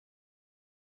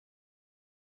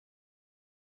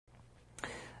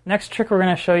Next trick we're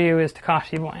going to show you is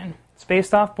Takashi Boing. It's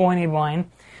based off Boing Boing.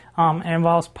 It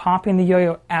involves popping the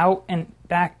yo-yo out and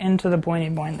back into the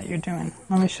Boing Boing that you're doing.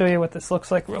 Let me show you what this looks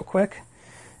like real quick.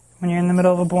 When you're in the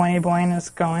middle of a Boing Boing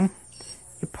it's going,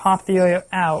 you pop the yo-yo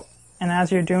out, and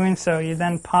as you're doing so, you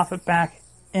then pop it back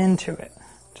into it,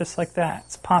 just like that.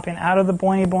 It's popping out of the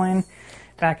Boing Boing,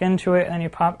 back into it, and then you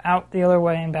pop out the other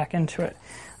way and back into it.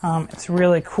 It's a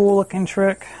really cool looking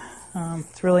trick.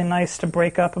 It's really nice to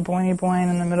break up a Boing Boing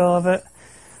in the middle of it.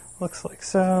 Looks like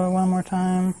so. One more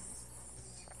time.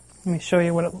 Let me show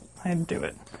you how to do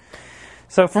it.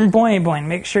 So from Boing Boing,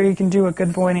 make sure you can do a good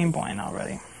Boing Boing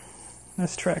already.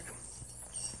 This trick.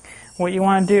 What you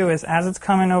want to do is, as it's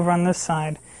coming over on this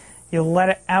side, you let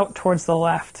it out towards the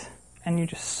left, and you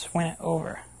just swing it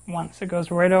over once. It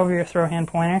goes right over your throw hand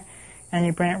pointer, and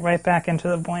you bring it right back into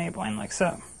the Boing Boing like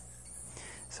so.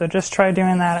 So just try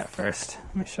doing that at first.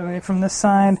 Let me show you from this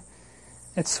side.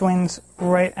 It swings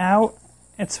right out.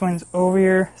 It swings over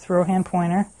your throw hand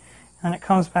pointer, and it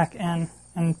comes back in,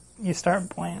 and you start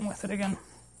boinging with it again.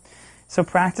 So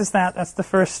practice that. That's the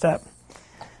first step.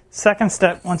 Second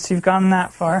step, once you've gotten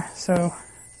that far, so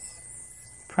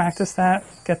practice that,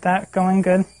 get that going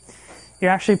good.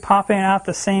 You're actually popping it out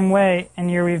the same way, and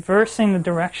you're reversing the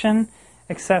direction,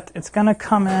 except it's going to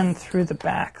come in through the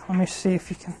back. Let me see if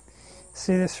you can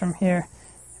see this from here.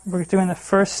 We're doing the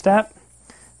first step.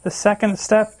 The second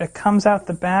step, it comes out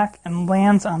the back and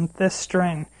lands on this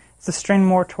string. It's the string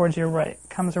more towards your right. It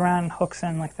comes around and hooks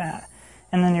in like that.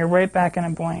 And then you're right back in a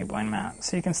Boing Boing mount.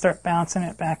 So you can start bouncing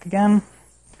it back again,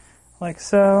 like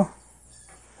so.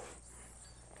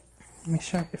 Let me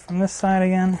show you from this side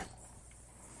again.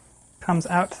 Comes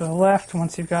out to the left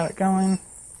once you've got it going.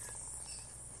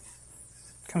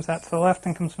 Comes out to the left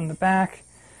and comes from the back.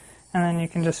 And then you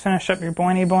can just finish up your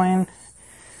Boing Boing.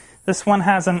 This one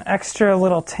has an extra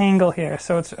little tangle here,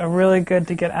 so it's really good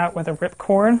to get out with a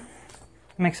ripcord.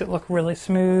 It makes it look really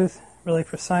smooth, really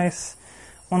precise.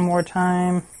 One more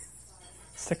time.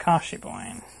 It's Takashi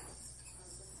Boing.